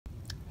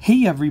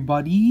Hey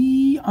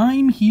everybody,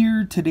 I'm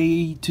here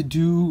today to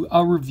do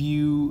a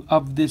review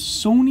of this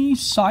Sony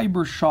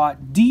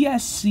Cyber-Shot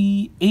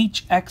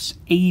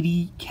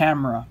DSC-HX80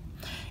 camera.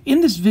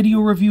 In this video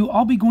review,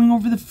 I'll be going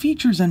over the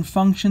features and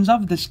functions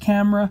of this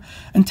camera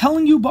and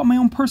telling you about my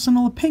own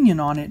personal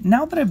opinion on it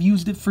now that I've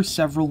used it for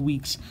several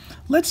weeks.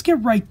 Let's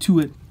get right to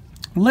it.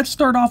 Let's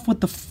start off with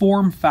the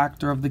form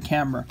factor of the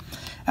camera.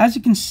 As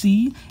you can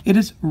see, it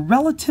is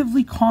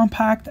relatively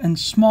compact and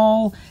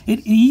small.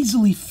 It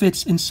easily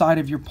fits inside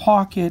of your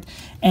pocket,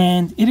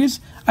 and it is,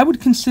 I would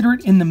consider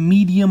it in the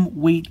medium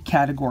weight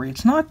category.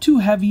 It's not too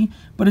heavy,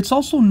 but it's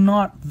also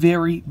not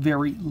very,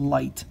 very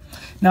light.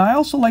 Now, I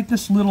also like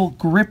this little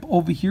grip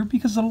over here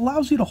because it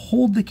allows you to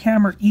hold the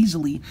camera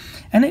easily,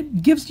 and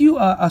it gives you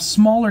a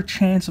smaller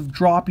chance of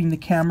dropping the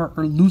camera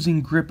or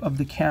losing grip of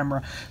the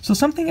camera. So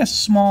something as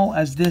small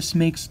as this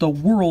makes the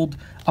world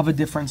of a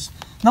difference.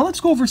 Now let's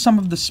go over some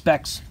of the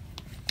specs.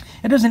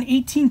 It has an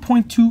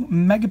 18.2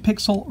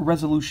 megapixel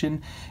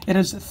resolution. It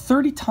has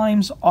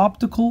 30x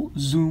optical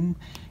zoom.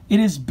 It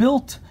has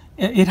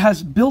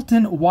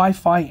built-in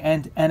Wi-Fi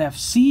and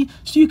NFC,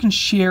 so you can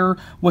share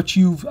what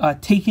you've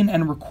taken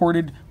and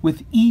recorded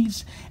with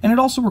ease, and it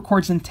also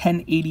records in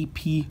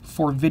 1080p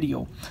for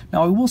video.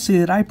 Now, I will say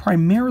that I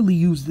primarily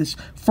use this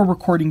for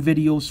recording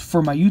videos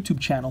for my YouTube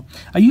channel.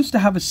 I used to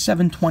have a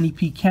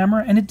 720p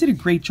camera, and it did a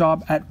great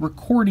job at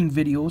recording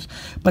videos,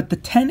 but the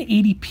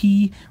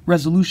 1080p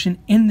resolution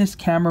in this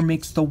camera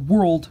makes the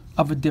world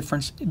of a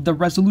difference. The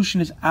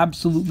resolution is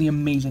absolutely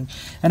amazing,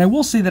 and I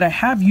will say that I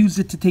have used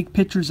it to take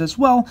pictures as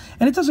well,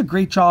 and it does a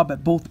great job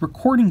at both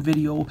recording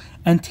video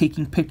and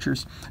taking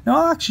pictures. Now,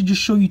 I'll actually just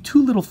show you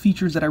two little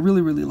features that I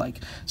really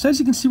like. So as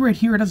you can see right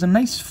here, it has a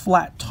nice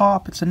flat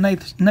top. It's a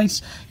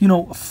nice,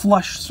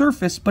 flush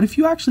surface, but if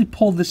you actually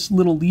pull this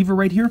little lever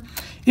right here,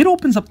 it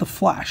opens up the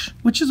flash,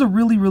 which is a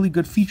really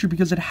good feature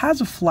because it has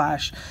a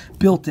flash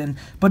built in,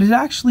 but it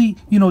actually,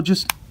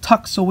 just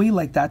tucks away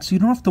like that, so you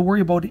don't have to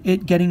worry about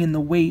it getting in the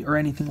way or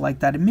anything like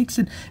that.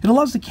 It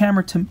allows the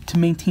camera to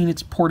maintain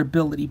its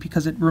portability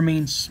because it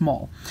remains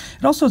small.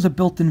 It also has a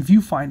built-in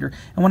viewfinder,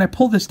 and when I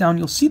pull this down,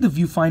 you'll see the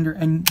viewfinder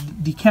and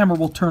the camera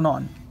will turn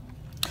on.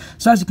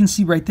 So as you can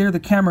see right there, the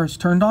camera is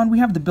turned on. We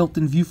have the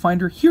built-in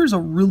viewfinder. Here's a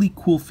really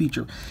cool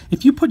feature.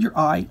 If you put your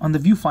eye on the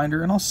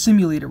viewfinder, and I'll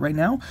simulate it right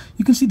now,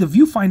 you can see the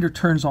viewfinder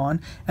turns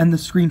on and the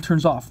screen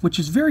turns off, which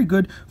is very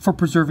good for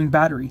preserving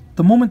battery.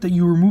 The moment that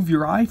you remove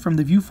your eye from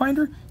the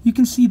viewfinder, you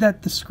can see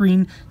that the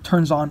screen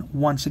turns on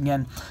once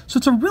again. So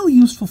it's a really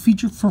useful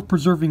feature for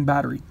preserving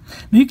battery.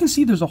 Now you can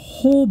see there's a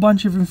whole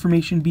bunch of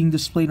information being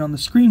displayed on the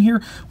screen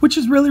here, which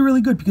is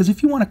really good because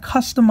if you want to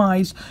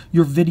customize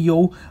your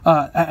video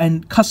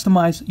and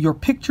customize your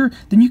picture,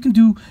 then you can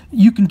do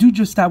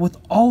just that with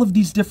all of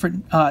this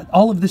different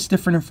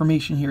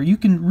information here. You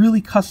can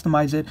really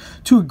customize it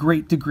to a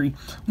great degree.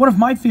 One of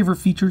my favorite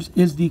features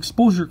is the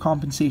exposure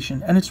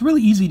compensation, and it's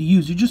really easy to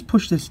use. You just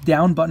push this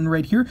down button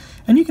right here,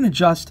 and you can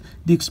adjust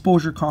the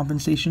exposure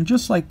compensation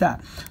just like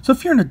that. So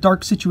if you're in a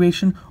dark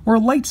situation or a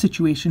light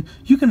situation,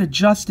 you can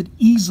adjust it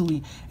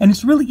easily, and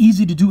it's really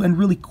easy to do and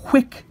really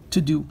quick to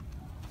do.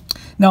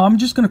 Now I'm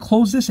just going to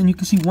close this, and you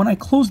can see when I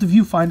close the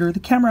viewfinder, the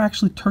camera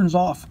actually turns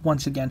off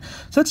once again.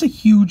 So that's a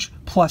huge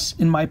plus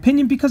in my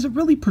opinion because it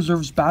really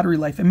preserves battery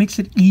life and makes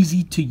it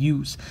easy to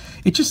use.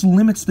 It just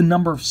limits the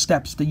number of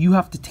steps that you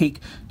have to take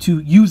to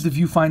use the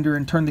viewfinder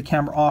and turn the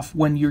camera off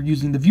when you're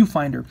using the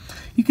viewfinder.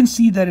 You can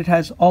see that it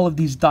has all of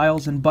these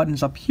dials and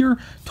buttons up here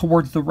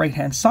towards the right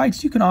hand side,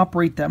 so you can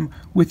operate them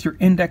with your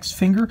index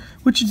finger,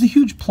 which is a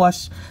huge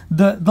plus.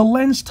 The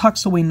lens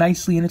tucks away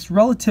nicely, and it's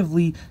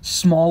relatively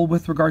small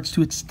with regards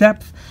to its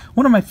depth.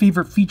 One of my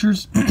favorite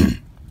features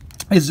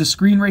is the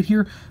screen right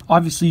here.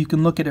 Obviously you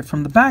can look at it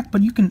from the back,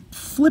 but you can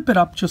flip it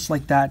up just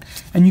like that,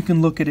 and you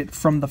can look at it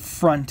from the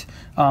front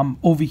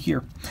over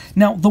here.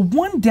 Now, the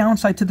one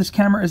downside to this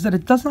camera is that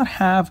it does not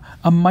have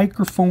a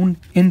microphone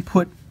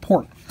input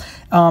port,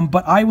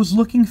 but I was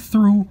looking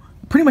through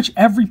pretty much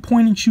every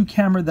point-and-shoot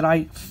camera that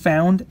I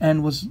found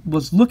and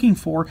was looking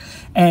for,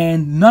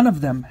 and none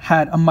of them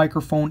had a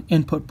microphone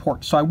input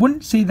port. So I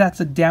wouldn't say that's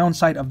a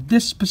downside of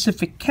this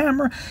specific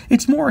camera.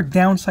 It's more a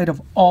downside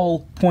of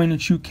all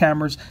point-and-shoot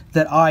cameras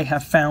that I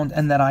have found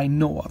and that I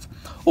know of.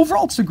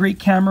 Overall, it's a great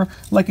camera.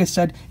 Like I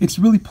said, it's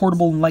really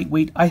portable and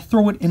lightweight. I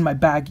throw it in my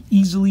bag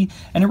easily,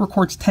 and it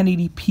records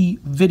 1080p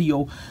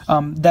video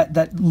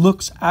that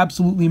looks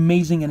absolutely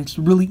amazing, and it's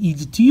really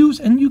easy to use.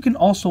 And you can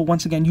also,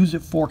 once again, use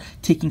it for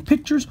taking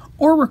pictures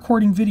or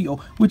recording video,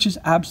 which is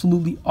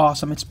absolutely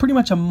awesome. It's pretty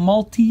much a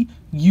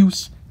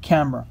multi-use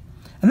camera.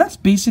 And that's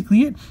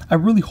basically it. I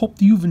really hope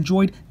that you've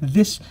enjoyed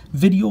this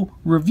video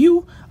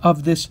review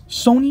of this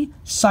Sony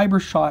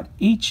Cyber-Shot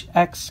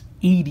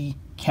HX80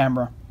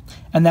 camera.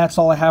 And that's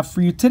all I have for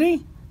you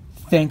today.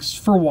 Thanks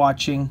for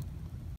watching.